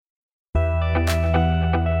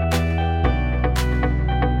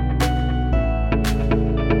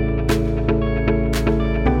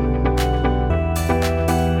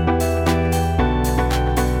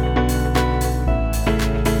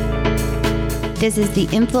This is the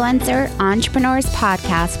Influencer Entrepreneurs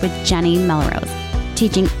Podcast with Jenny Melrose,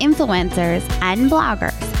 teaching influencers and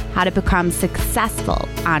bloggers how to become successful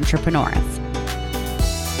entrepreneurs.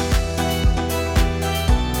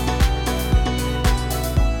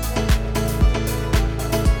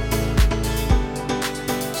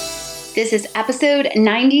 This is episode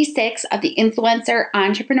 96 of the Influencer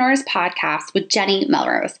Entrepreneurs Podcast with Jenny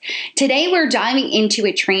Melrose. Today, we're diving into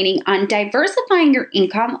a training on diversifying your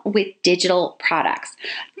income with digital products.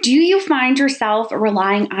 Do you find yourself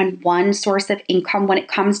relying on one source of income when it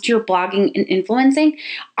comes to your blogging and influencing?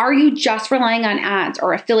 Are you just relying on ads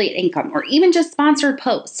or affiliate income or even just sponsored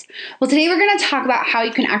posts? Well, today we're going to talk about how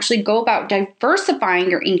you can actually go about diversifying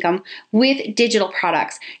your income with digital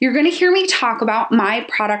products. You're going to hear me talk about my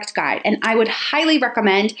product guide, and I would highly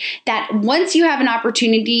recommend that once you have an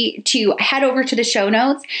opportunity to head over to the show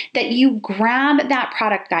notes, that you grab that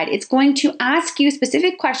product guide. It's going to ask you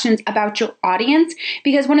specific questions about your audience,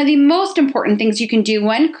 because one of the most important things you can do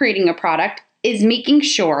when creating a product is making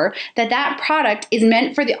sure that that product is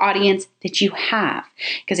meant for the audience that you have.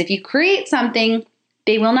 Because if you create something,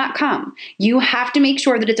 they will not come. You have to make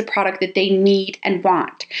sure that it's a product that they need and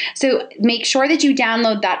want. So make sure that you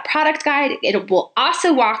download that product guide. It will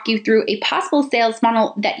also walk you through a possible sales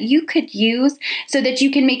funnel that you could use so that you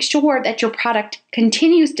can make sure that your product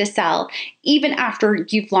continues to sell even after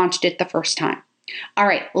you've launched it the first time. All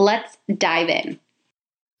right, let's dive in.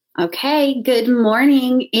 Okay, good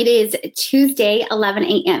morning. It is Tuesday, 11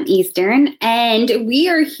 a.m. Eastern, and we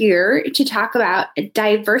are here to talk about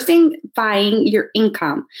diversifying your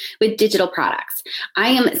income with digital products. I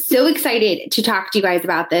am so excited to talk to you guys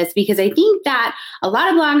about this because I think that a lot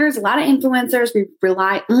of bloggers, a lot of influencers, we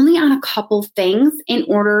rely only on a couple things in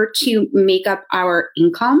order to make up our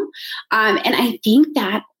income. And I think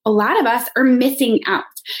that a lot of us are missing out.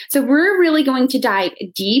 So we're really going to dive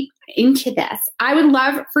deep into this. I would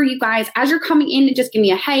love for you guys, as you're coming in, to just give me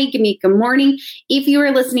a hey, give me a good morning. If you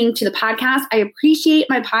are listening to the podcast, I appreciate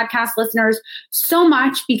my podcast listeners so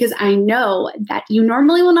much because I know that you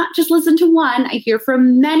normally will not just listen to one. I hear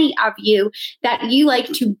from many of you that you like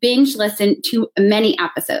to binge listen to many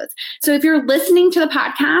episodes. So if you're listening to the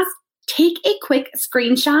podcast, take a quick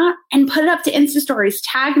screenshot and put it up to Insta Stories.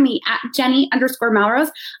 Tag me at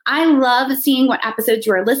Jenny_Melrose. I love seeing what episodes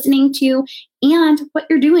you are listening to and what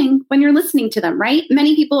you're doing when you're listening to them, right?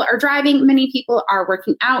 Many people are driving, many people are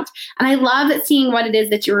working out, and I love seeing what it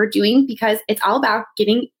is that you're doing because it's all about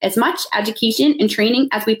getting as much education and training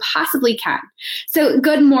as we possibly can. So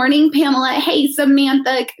good morning, Pamela. Hey,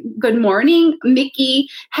 Samantha. Good morning, Mickey.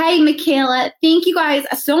 Hey, Michaela. Thank you guys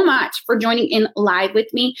so much for joining in live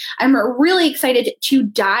with me. I'm really excited to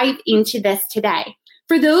dive into this today.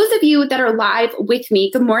 For those of you that are live with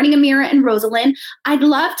me, good morning, Amira and Rosalind. I'd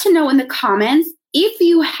love to know in the comments if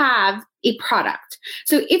you have a product.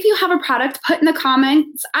 So if you have a product, put in the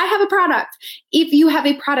comments, I have a product. If you have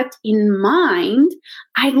a product in mind,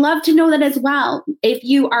 I'd love to know that as well. If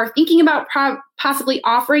you are thinking about possibly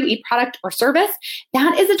offering a product or service,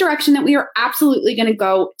 that is a direction that we are absolutely going to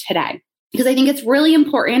go today. Because I think it's really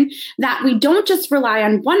important that we don't just rely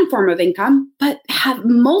on one form of income, but have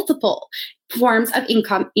multiple forms of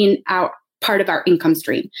income in our part of our income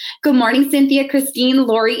stream. Good morning, Cynthia, Christine,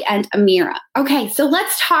 Lori, and Amira. Okay, so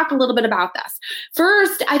let's talk a little bit about this.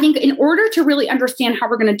 First, I think in order to really understand how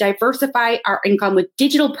we're going to diversify our income with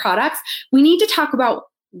digital products, we need to talk about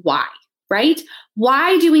why, right?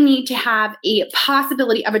 Why do we need to have a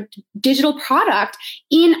possibility of a digital product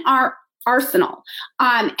in our arsenal?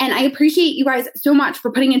 And I appreciate you guys so much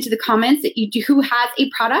for putting into the comments that you do who has a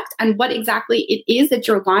product and what exactly it is that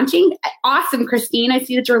you're launching. Awesome, Christine. I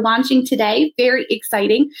see that you're launching today. Very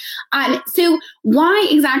exciting. So why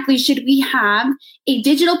exactly should we have a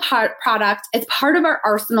digital product as part of our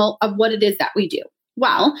arsenal of what it is that we do?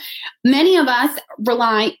 Well, many of us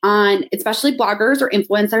rely on, especially bloggers or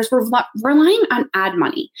influencers, we're relying on ad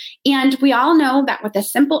money. And we all know that with a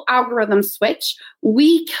simple algorithm switch,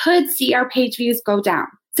 we could see our page views go down.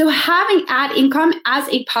 So having ad income as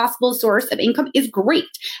a possible source of income is great.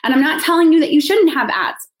 And I'm not telling you that you shouldn't have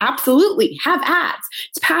ads. Absolutely have ads.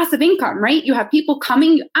 It's passive income, right? You have people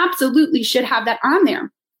coming. You absolutely should have that on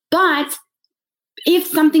there. But if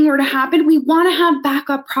something were to happen, we want to have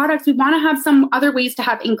backup products. We want to have some other ways to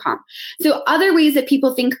have income. So other ways that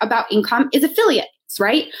people think about income is affiliates,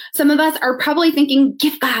 right? Some of us are probably thinking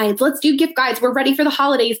gift guides. Let's do gift guides. We're ready for the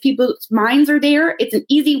holidays. People's minds are there. It's an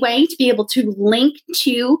easy way to be able to link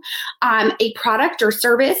to a product or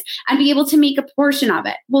service and be able to make a portion of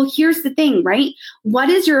it. Well, here's the thing, right? What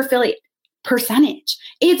is your affiliate percentage?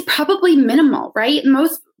 It's probably minimal, right?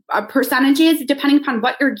 Most percentages, depending upon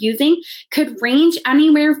what you're using, could range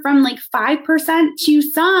anywhere from like 5% to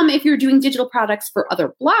some, if you're doing digital products for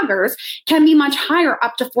other bloggers, can be much higher,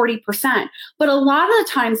 up to 40%. But a lot of the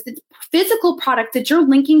times, the physical product that you're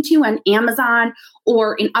linking to on Amazon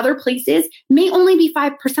or in other places may only be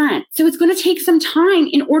 5%. So it's going to take some time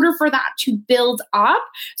in order for that to build up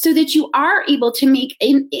so that you are able to make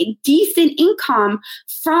a decent income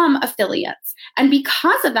from affiliates. And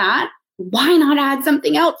because of that, why not add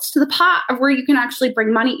something else to the pot of where you can actually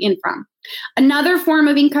bring money in from? Another form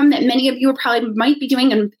of income that many of you probably might be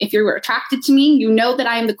doing, and if you're attracted to me, you know that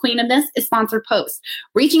I am the queen of this, is sponsored posts.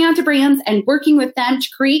 Reaching out to brands and working with them to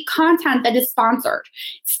create content that is sponsored.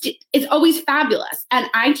 It's always fabulous. And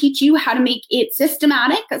I teach you how to make it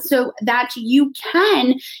systematic so that you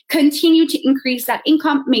can continue to increase that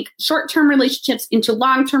income, make short-term relationships into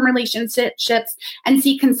long-term relationships, and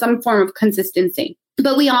seek some form of consistency.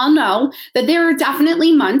 But we all know that there are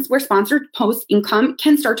definitely months where sponsored post income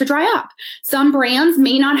can start to dry up. Some brands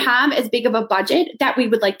may not have as big of a budget that we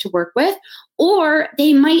would like to work with, or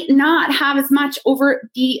they might not have as much over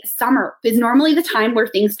the summer. Is normally the time where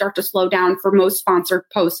things start to slow down for most sponsored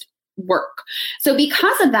post work. So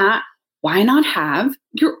because of that, why not have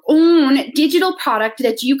your own digital product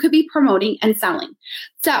that you could be promoting and selling?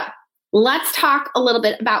 So let's talk a little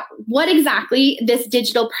bit about what exactly this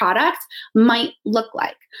digital product might look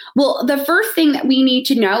like. Well, the first thing that we need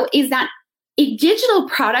to know is that a digital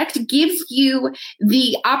product gives you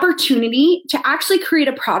the opportunity to actually create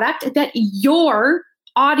a product that your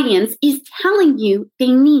audience is telling you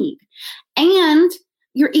they need. And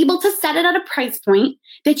you're able to set it at a price point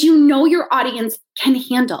that you know your audience can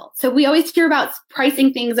handle. So we always hear about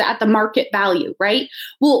pricing things at the market value, right?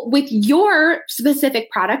 Well, with your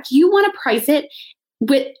specific product, you want to price it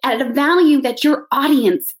at a value that your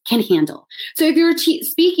audience can handle. So if you're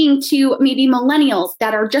speaking to maybe millennials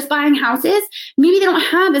that are just buying houses, maybe they don't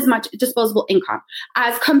have as much disposable income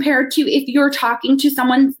as compared to if you're talking to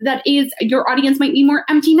someone that is, your audience might be more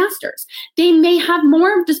empty nesters. They may have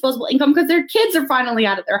more disposable income because their kids are finally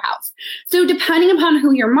out of their house. So depending upon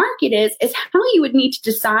who your market is how you would need to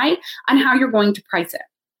decide on how you're going to price it.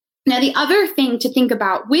 Now, the other thing to think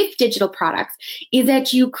about with digital products is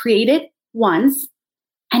that you create it once,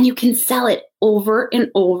 and you can sell it over and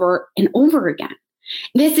over and over again.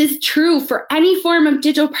 This is true for any form of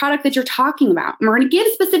digital product that you're talking about. And we're going to give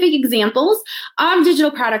specific examples of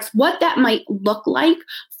digital products, what that might look like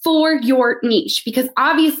for your niche. Because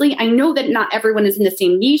obviously, I know that not everyone is in the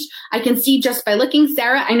same niche. I can see just by looking,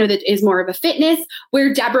 Sarah, I know that is more of a fitness,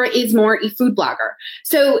 where Deborah is more a food blogger.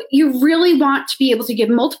 So you really want to be able to give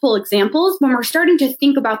multiple examples when we're starting to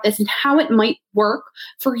think about this and how it might work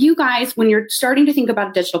for you guys when you're starting to think about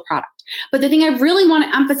a digital product. But the thing I really want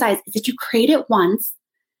to emphasize is that you create it once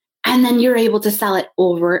and then you're able to sell it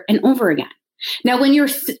over and over again. Now, when you're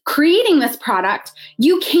creating this product,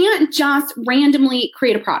 you can't just randomly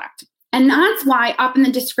create a product. And that's why up in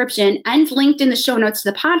the description and linked in the show notes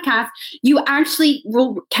to the podcast, you actually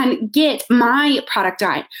can get my product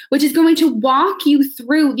guide, which is going to walk you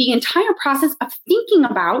through the entire process of thinking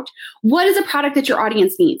about what is a product that your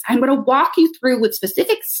audience needs. I'm going to walk you through with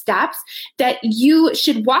specific steps that you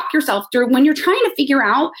should walk yourself through when you're trying to figure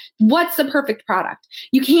out what's the perfect product.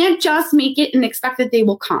 You can't just make it and expect that they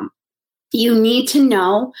will come. You need to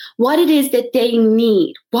know what it is that they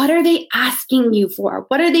need. What are they asking you for?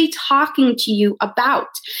 What are they talking to you about?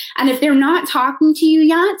 And if they're not talking to you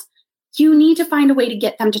yet, you need to find a way to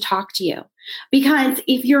get them to talk to you. Because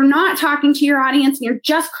if you're not talking to your audience and you're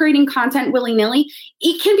just creating content willy-nilly,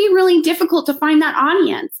 it can be really difficult to find that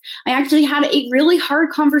audience. I actually had a really hard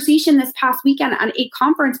conversation this past weekend at a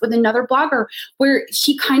conference with another blogger where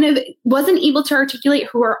she kind of wasn't able to articulate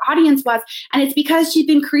who her audience was. And it's because she'd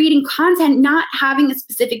been creating content, not having a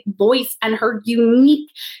specific voice and her unique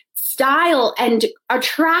style and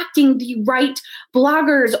attracting the right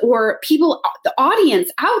bloggers or people, the audience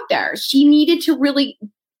out there. She needed to really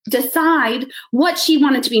decide what she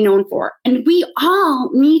wanted to be known for. And we all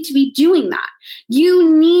need to be doing that.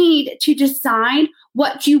 You need to decide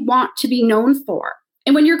what you want to be known for.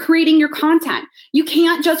 And when you're creating your content, you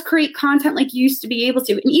can't just create content like you used to be able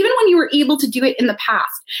to. And even when you were able to do it in the past,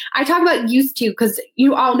 I talk about used to because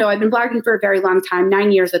you all know I've been blogging for a very long time,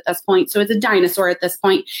 9 years at this point. So it's a dinosaur at this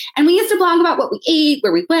point. And we used to blog about what we ate,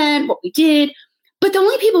 where we went, what we did. But the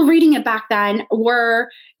only people reading it back then were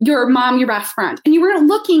your mom, your best friend, and you weren't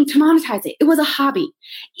looking to monetize it. It was a hobby.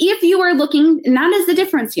 If you are looking, and that is the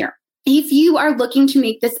difference here. If you are looking to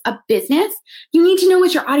make this a business, you need to know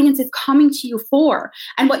what your audience is coming to you for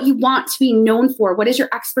and what you want to be known for. What is your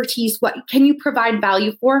expertise? What can you provide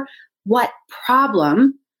value for? What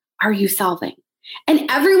problem are you solving? And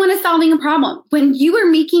everyone is solving a problem. When you are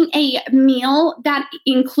making a meal that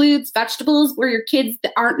includes vegetables where your kids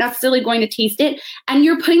aren't necessarily going to taste it, and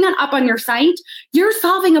you're putting that up on your site, you're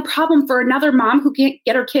solving a problem for another mom who can't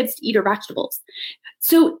get her kids to eat her vegetables.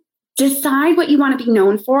 So decide what you want to be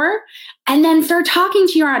known for, and then start talking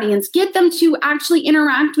to your audience. Get them to actually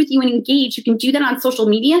interact with you and engage. You can do that on social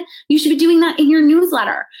media. You should be doing that in your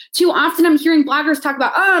newsletter. Too often I'm hearing bloggers talk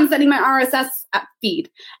about, I'm sending my RSS feed.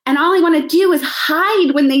 And all I want to do is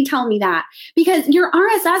hide when they tell me that, because your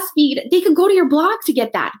RSS feed, they could go to your blog to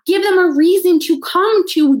get that. Give them a reason to come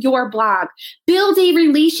to your blog. Build a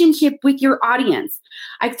relationship with your audience.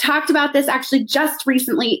 I've talked about this actually just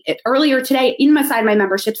recently, earlier today inside my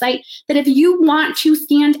membership site, that if you want to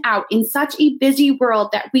stand out in such a busy world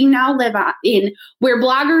that we now live in, where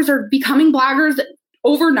bloggers are becoming bloggers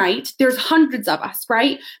overnight, there's hundreds of us,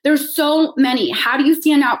 right? There's so many. How do you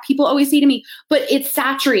stand out? People always say to me, but it's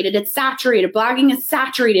saturated. It's saturated. Blogging is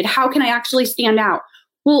saturated. How can I actually stand out?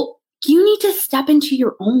 Well, you need to step into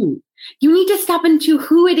your own. You need to step into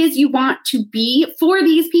who it is you want to be for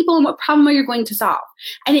these people and what problem are you going to solve.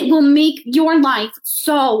 And it will make your life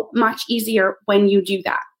so much easier when you do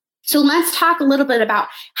that. So let's talk a little bit about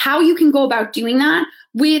how you can go about doing that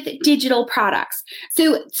with digital products.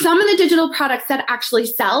 So some of the digital products that actually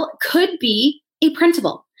sell could be a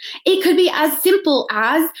printable. It could be as simple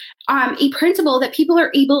as a printable that people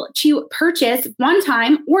are able to purchase one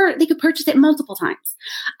time, or they could purchase it multiple times.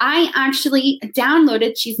 I actually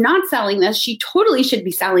downloaded, she's not selling this. She totally should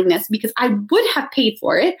be selling this because I would have paid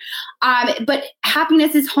for it. But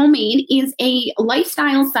Happiness is Homemade is a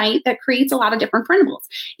lifestyle site that creates a lot of different printables.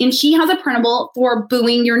 And she has a printable for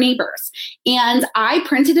booing your neighbors. And I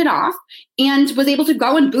printed it off and was able to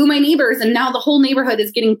go and boo my neighbors. And now the whole neighborhood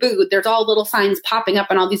is getting booed. There's all little signs popping up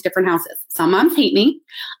in all these different houses. Some moms hate me.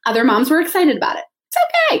 Other moms were excited about it. It's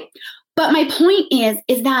okay. But my point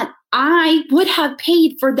is that I would have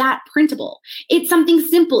paid for that printable. It's something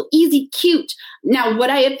simple, easy, cute. Now, would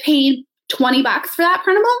I have paid $20 for that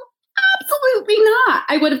printable? Absolutely not.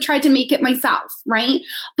 I would have tried to make it myself, right?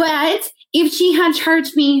 But if she had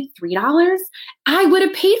charged me $3, I would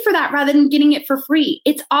have paid for that rather than getting it for free.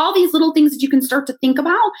 It's all these little things that you can start to think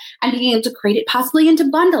about and being able to create it possibly into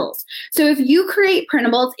bundles. So if you create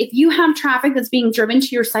printables, if you have traffic that's being driven to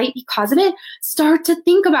your site because of it, start to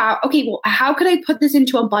think about, okay, well, how could I put this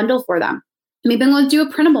into a bundle for them? Maybe I'm going to do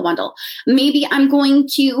a printable bundle. Maybe I'm going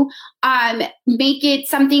to make it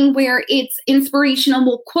something where it's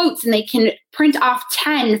inspirational quotes and they can print off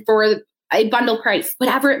 10 for a bundle price,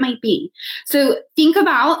 whatever it might be. So think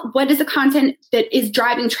about what is the content that is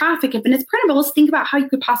driving traffic. If it's printables, think about how you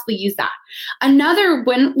could possibly use that. Another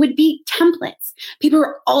one would be templates. People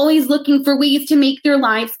are always looking for ways to make their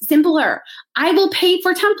lives simpler. I will pay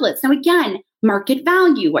for templates. Now, again, market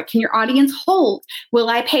value. What can your audience hold? Will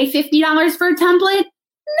I pay $50 for a template?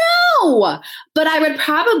 No, but I would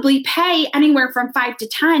probably pay anywhere from 5 to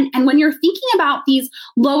 10. And when you're thinking about these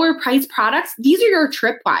lower price products, these are your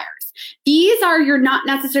tripwires. These are your not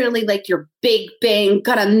necessarily like your big bang,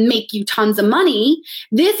 gonna make you tons of money.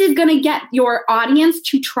 This is gonna get your audience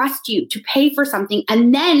to trust you, to pay for something.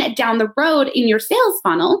 And then down the road in your sales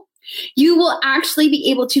funnel, you will actually be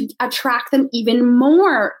able to attract them even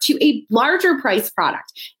more to a larger price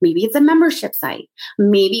product. Maybe it's a membership site.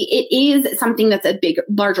 Maybe it is something that's a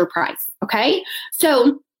larger price. Okay.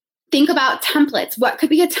 So think about templates. What could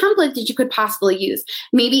be a template that you could possibly use?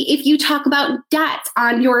 Maybe if you talk about debt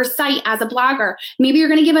on your site as a blogger, maybe you're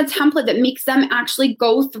going to give a template that makes them actually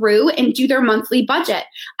go through and do their monthly budget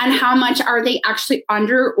and how much are they actually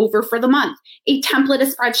under or over for the month. A template, a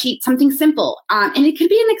spreadsheet, something simple. And it could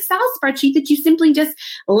be an Excel spreadsheet that you simply just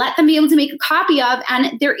let them be able to make a copy of,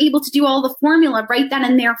 and they're able to do all the formula right then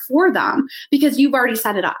and there for them because you've already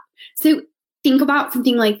set it up. So think about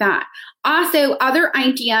something like that. Also, other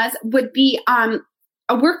ideas would be a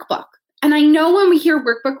workbook. And I know when we hear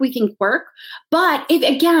workbook, we think work, but if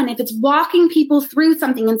it's walking people through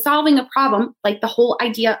something and solving a problem, like the whole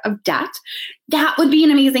idea of debt, that would be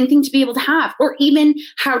an amazing thing to be able to have. Or even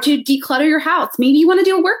how to declutter your house. Maybe you want to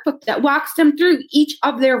do a workbook that walks them through each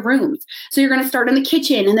of their rooms. So you're going to start in the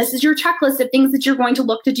kitchen, and this is your checklist of things that you're going to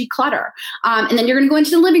look to declutter. And then you're going to go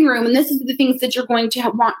into the living room, and this is the things that you're going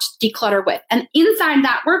to want to declutter with. And inside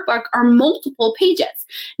that workbook are multiple pages.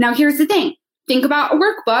 Now, here's the thing. Think about a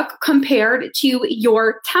workbook compared to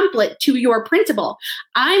your template, to your printable.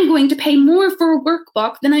 I'm going to pay more for a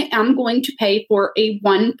workbook than I am going to pay for a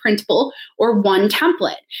one printable or one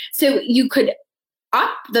template. So you could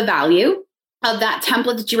up the value of that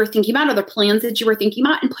template that you were thinking about or the plans that you were thinking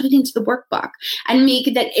about and put it into the workbook and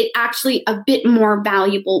make that it actually a bit more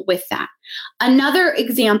valuable with that. Another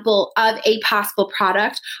example of a possible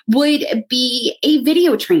product would be a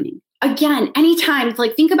video training. Again, anytime,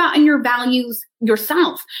 like think about in your values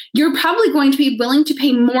yourself, you're probably going to be willing to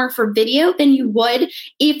pay more for video than you would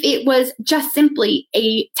if it was just simply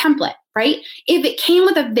a template, right? If it came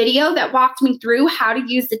with a video that walked me through how to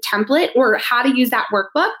use the template or how to use that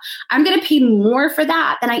workbook, I'm going to pay more for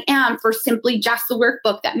that than I am for simply just the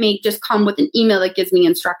workbook that may just come with an email that gives me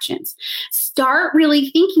instructions. Start really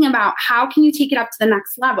thinking about how can you take it up to the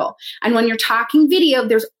next level. And when you're talking video,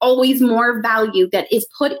 there's always more value that is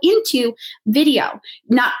put into video,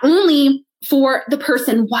 not only for the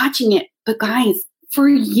person watching it, but guys, for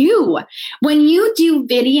you. When you do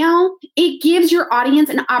video, it gives your audience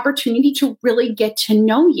an opportunity to really get to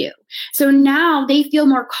know you. So now they feel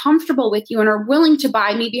more comfortable with you and are willing to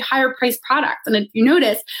buy maybe higher priced products. And if you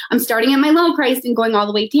notice, I'm starting at my low price and going all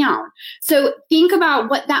the way down. So think about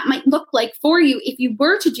what that might look like for you if you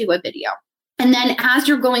were to do a video. And then as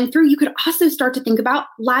you're going through, you could also start to think about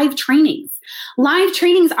live trainings. Live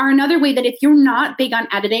trainings are another way that if you're not big on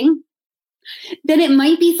editing, then it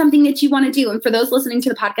might be something that you want to do. And for those listening to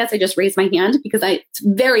the podcast, I just raised my hand because it's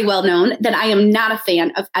very well known that I am not a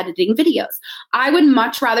fan of editing videos. I would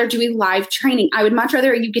much rather do a live training. I would much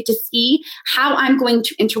rather you get to see how I'm going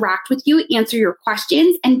to interact with you, answer your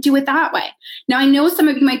questions, and do it that way. Now, I know some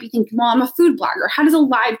of you might be thinking, well, I'm a food blogger. How does a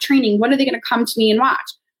live training, when are they going to come to me and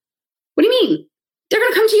watch? What do you mean? They're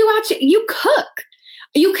going to come to you watch you cook.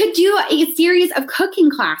 You could do a series of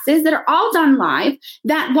cooking classes that are all done live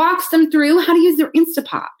that walks them through how to use their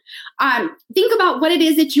Instapot. Think about what it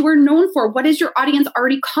is that you are known for. What is your audience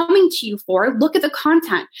already coming to you for? Look at the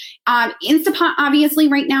content. Instapot, obviously,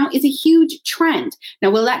 right now is a huge trend.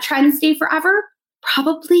 Now, will that trend stay forever?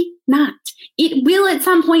 Probably not. It will at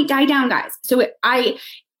some point die down, guys. So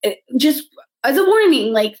just as a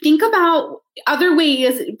warning, like think about other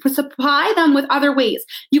ways, supply them with other ways.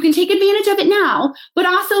 You can take advantage of it now, but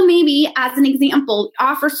also maybe as an example,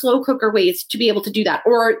 offer slow cooker ways to be able to do that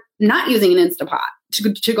or not using an Instapot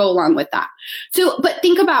to go along with that. So, but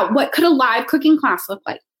think about what could a live cooking class look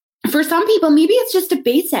like? For some people, maybe it's just the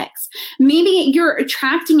basics. Maybe you're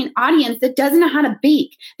attracting an audience that doesn't know how to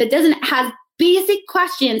bake, that doesn't have basic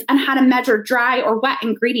questions on how to measure dry or wet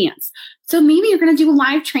ingredients. So maybe you're going to do a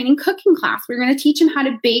live training cooking class. We're going to teach them how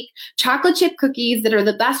to bake chocolate chip cookies that are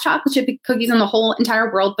the best chocolate chip cookies in the whole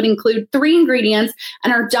entire world, but include 3 ingredients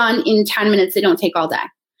and are done in 10 minutes. They don't take all day.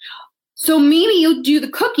 So maybe you'll do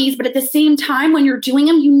the cookies, but at the same time, when you're doing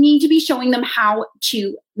them, you need to be showing them how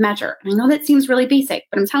to measure. And I know that seems really basic,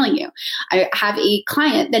 but I'm telling you, I have a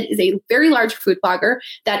client that is a very large food blogger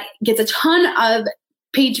that gets a ton of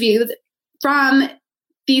page views from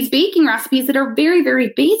these baking recipes that are very,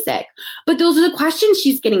 very basic. But those are the questions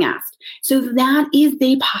she's getting asked. So that is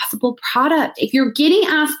the possible product. If you're getting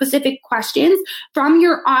asked specific questions from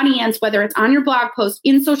your audience, whether it's on your blog post,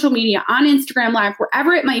 in social media, on Instagram Live,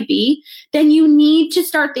 wherever it might be, then you need to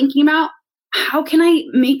start thinking about how can I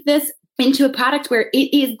make this into a product where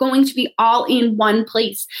it is going to be all in one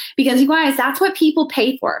place. Because you guys, that's what people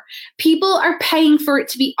pay for. People are paying for it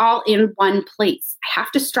to be all in one place. I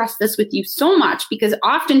have to stress this with you so much because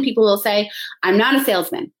often people will say, I'm not a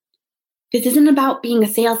salesman. This isn't about being a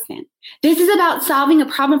salesman. This is about solving a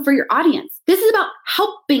problem for your audience. This is about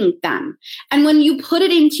helping them. And when you put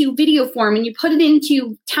it into video form and you put it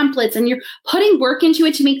into templates and you're putting work into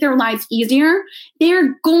it to make their lives easier,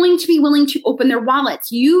 they're going to be willing to open their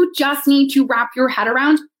wallets. You just need to wrap your head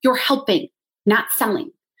around you're helping, not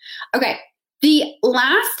selling. Okay. The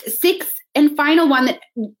last 6th and final one that,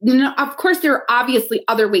 of course, there are obviously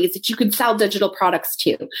other ways that you could sell digital products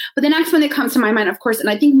too. But the next one that comes to my mind, of course, and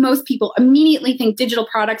I think most people immediately think digital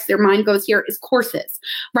products, their mind goes here, is courses,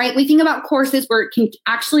 right? We think about courses where it can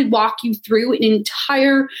actually walk you through an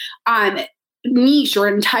entire niche or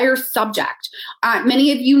an entire subject.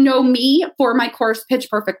 Many of you know me for my course, Pitch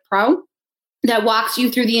Perfect Pro, that walks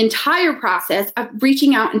you through the entire process of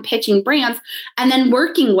reaching out and pitching brands and then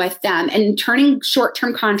working with them and turning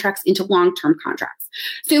short-term contracts into long-term contracts.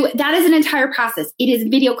 So that is an entire process. It is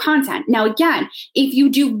video content. Now, again, if you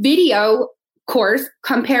do video course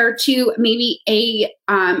compared to maybe a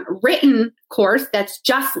written course that's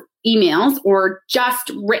just emails or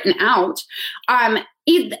just written out, I'm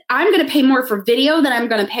going to pay more for video than I'm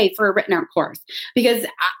going to pay for a written out course, because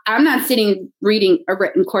I'm not sitting reading a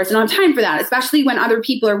written course. I don't have time for that, especially when other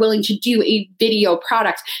people are willing to do a video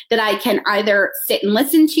product that I can either sit and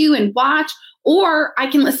listen to and watch, or I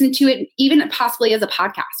can listen to it even possibly as a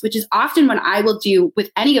podcast, which is often what I will do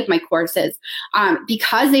with any of my courses,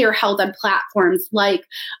 because they are held on platforms like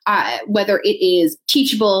whether it is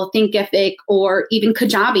Teachable, Thinkific, or even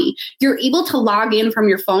Kajabi. You're able to log in from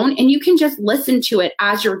your phone and you can just listen to it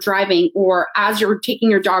as you're driving or as you're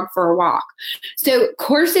taking your dog for a walk. So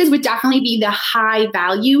courses would definitely be the high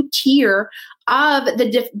value tier of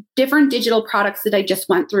the different digital products that I just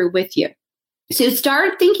went through with you. So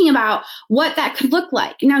start thinking about what that could look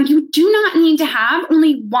like. Now, you do not need to have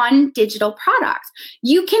only one digital product.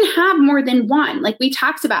 You can have more than one. Like we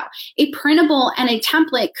talked about, a printable and a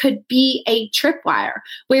template could be a tripwire,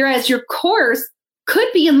 whereas your course could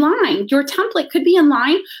be in line. Your template could be in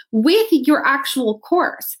line with your actual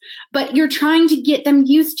course, but you're trying to get them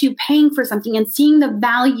used to paying for something and seeing the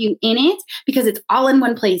value in it because it's all in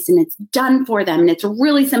one place and it's done for them and it's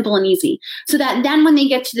really simple and easy. So that then when they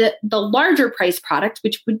get to the larger price product,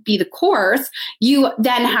 which would be the course, you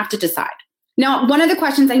then have to decide. Now, one of the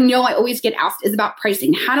questions I know I always get asked is about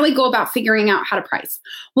pricing. How do I go about figuring out how to price?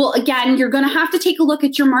 Well, again, you're going to have to take a look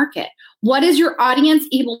at your market. What is your audience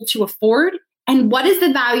able to afford? And what is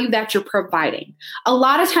the value that you're providing? A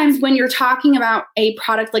lot of times when you're talking about a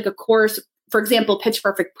product like a course, for example, Pitch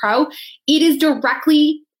Perfect Pro, it is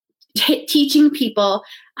directly teaching people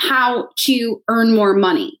how to earn more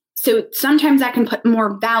money. So sometimes that can put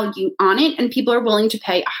more value on it and people are willing to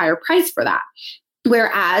pay a higher price for that.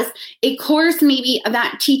 Whereas a course maybe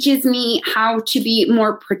that teaches me how to be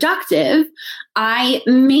more productive, I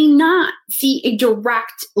may not see a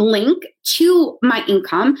direct link to my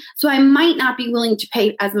income. So I might not be willing to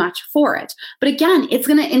pay as much for it. But again, it's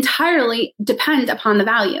going to entirely depend upon the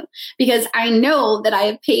value, because I know that I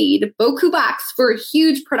have paid beaucoup bucks for a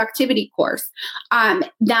huge productivity course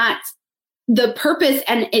that the purpose,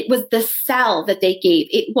 and it was the sell that they gave.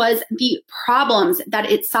 It was the problems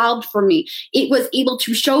that it solved for me. It was able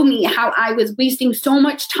to show me how I was wasting so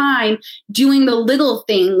much time doing the little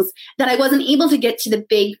things that I wasn't able to get to the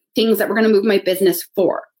big things that were going to move my business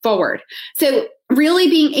forward. So really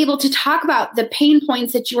being able to talk about the pain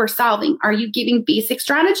points that you are solving. Are you giving basic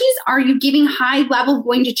strategies? Are you giving high level,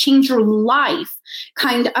 going to change your life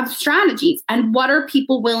kind of strategies? And what are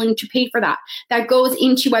people willing to pay for that? That goes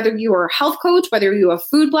into whether you are a health coach, whether you're a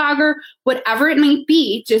food blogger, whatever it might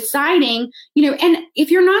be, deciding, and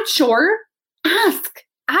if you're not sure, ask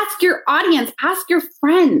your audience, ask your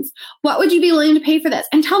friends, what would you be willing to pay for this?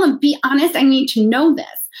 And tell them, be honest, I need to know this,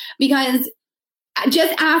 because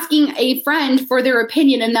just asking a friend for their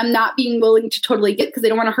opinion and them not being willing to totally get because they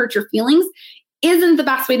don't want to hurt your feelings isn't the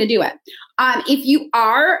best way to do it. If you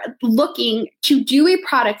are looking to do a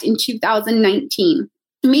product in 2019,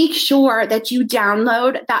 make sure that you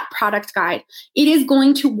download that product guide. It is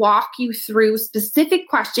going to walk you through specific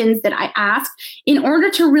questions that I ask in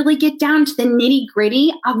order to really get down to the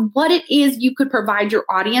nitty-gritty of what it is you could provide your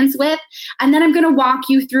audience with. And then I'm going to walk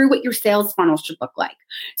you through what your sales funnel should look like.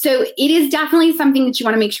 So it is definitely something that you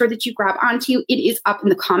want to make sure that you grab onto. It is up in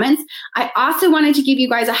the comments. I also wanted to give you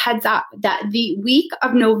guys a heads up that the week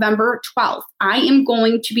of November 12th, I am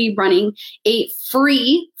going to be running a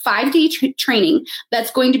free 5-day training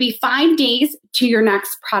that's going to be 5 days to your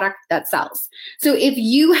next product that sells. So if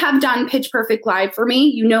you have done Pitch Perfect Live for me,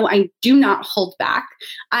 you know I do not hold back.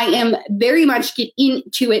 I am very much get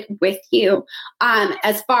into it with you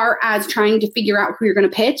as far as trying to figure out who you're going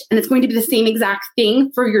to pitch. And it's going to be the same exact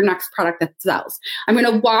thing for your next product that sells. I'm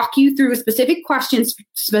going to walk you through specific questions,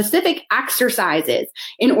 specific exercises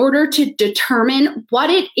in order to determine what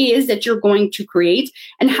it is that you're going to create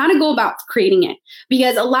and how to go about creating it.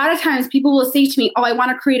 Because a lot of times people will say to me, oh, I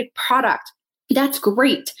want to create a product. That's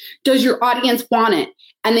great. Does your audience want it?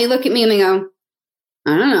 And they look at me and they go,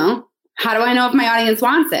 I don't know. How do I know if my audience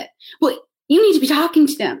wants it? Well, you need to be talking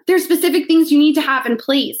to them. There's specific things you need to have in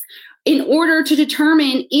place in order to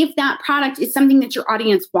determine if that product is something that your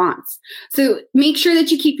audience wants. So make sure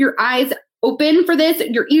that you keep your eyes open for this,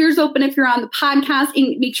 your ears open if you're on the podcast,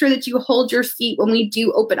 and make sure that you hold your seat when we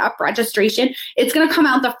do open up registration. It's going to come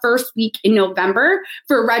out the first week in November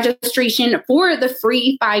for registration for the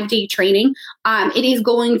free 5-day training. It is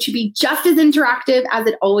going to be just as interactive as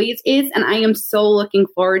it always is, and I am so looking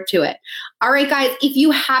forward to it. All right, guys, if you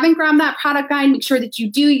haven't grabbed that product guide, make sure that you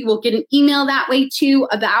do. You will get an email that way too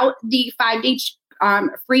about the 5-day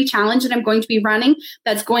free challenge that I'm going to be running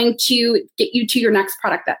that's going to get you to your next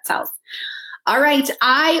product that sells. All right,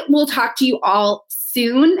 I will talk to you all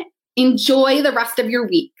soon. Enjoy the rest of your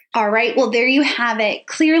week. All right, well, there you have it.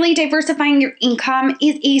 Clearly, diversifying your income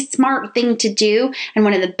is a smart thing to do. And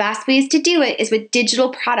one of the best ways to do it is with digital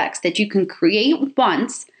products that you can create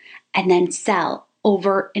once and then sell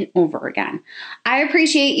over and over again. I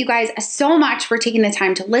appreciate you guys so much for taking the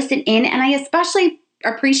time to listen in, and I especially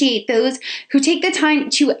appreciate those who take the time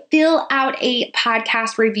to fill out a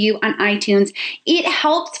podcast review on iTunes. It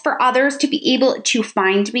helps for others to be able to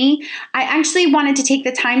find me. I actually wanted to take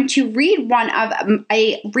the time to read one of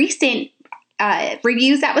a recent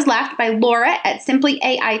reviews that was left by Laura at Simply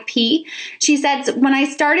AIP. She says, when I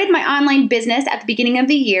started my online business at the beginning of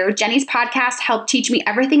the year, Jenny's podcast helped teach me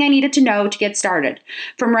everything I needed to know to get started.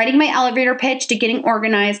 From writing my elevator pitch to getting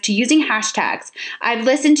organized to using hashtags. I've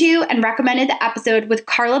listened to and recommended the episode with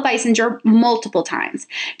Carla Beisinger multiple times.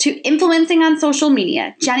 To influencing on social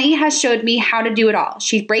media, Jenny has showed me how to do it all.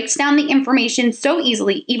 She breaks down the information so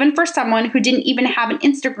easily, even for someone who didn't even have an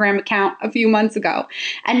Instagram account a few months ago,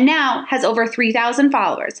 and now has over 3,000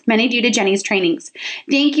 followers, many due to Jenny's trainings.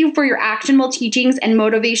 Thank you for your actionable teachings and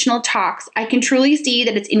motivational talks. I can truly see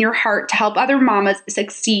that it's in your heart to help other mamas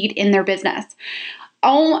succeed in their business.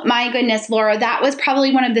 Oh my goodness, Laura, that was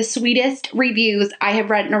probably one of the sweetest reviews I have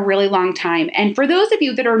read in a really long time. And for those of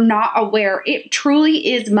you that are not aware, it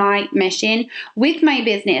truly is my mission with my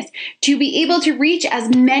business to be able to reach as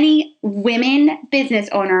many women business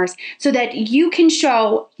owners so that you can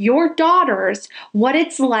show your daughters what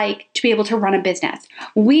it's like to be able to run a business.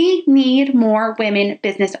 We need more women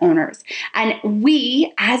business owners. And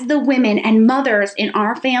we, as the women and mothers in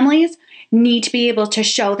our families, need to be able to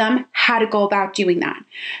show them how to go about doing that.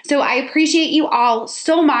 So I appreciate you all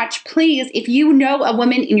so much. Please, if you know a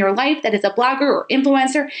woman in your life that is a blogger or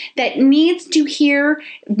influencer that needs to hear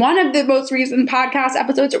one of the most recent podcast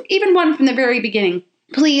episodes or even one from the very beginning,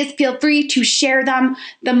 please feel free to share them.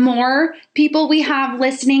 The more people we have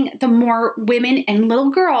listening, the more women and little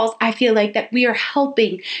girls I feel like that we are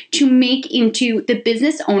helping to make into the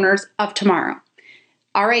business owners of tomorrow.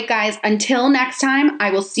 All right, guys, until next time,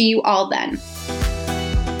 I will see you all then.